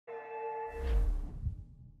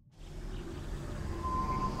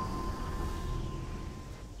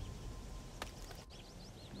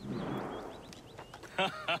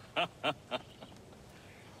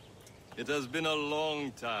It has been a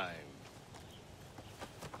long time.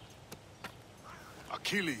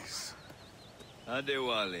 Achilles.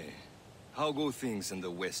 Adewale, how go things in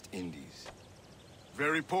the West Indies?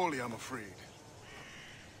 Very poorly, I'm afraid.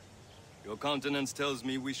 Your countenance tells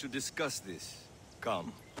me we should discuss this.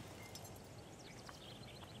 Come.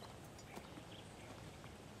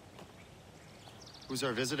 Who's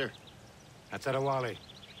our visitor? That's Adewale,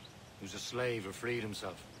 who's a slave who freed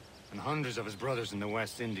himself, and hundreds of his brothers in the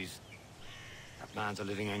West Indies. That man's a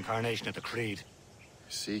living incarnation of the Creed.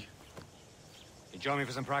 See? You join me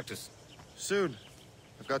for some practice? Soon.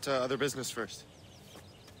 I've got other business first.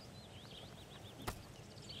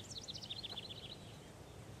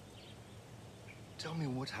 Tell me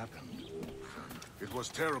what happened. It was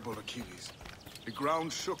terrible, Achilles. The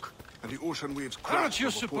ground shook, and the ocean waves crashed. Aren't you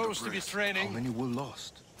over supposed to be Port-au-Prince. How training? many were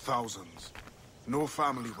lost? Thousands. No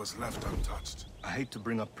family was left untouched. I hate to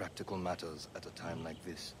bring up practical matters at a time like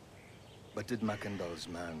this. But did Macandal's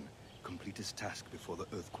man complete his task before the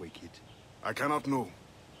earthquake hit? I cannot know.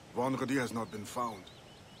 Vonredi has not been found.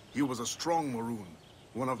 He was a strong Maroon,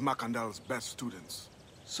 one of Macandal's best students.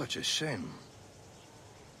 Such a shame.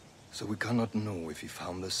 So we cannot know if he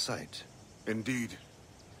found the site. Indeed.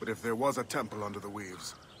 But if there was a temple under the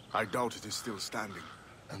waves, I doubt it is still standing.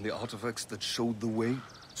 And the artifacts that showed the way?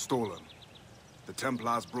 Stolen. The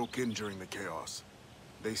Templars broke in during the chaos.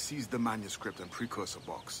 They seized the manuscript and precursor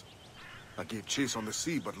box. I gave chase on the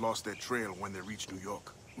sea but lost their trail when they reached New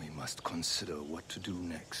York. We must consider what to do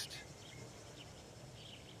next.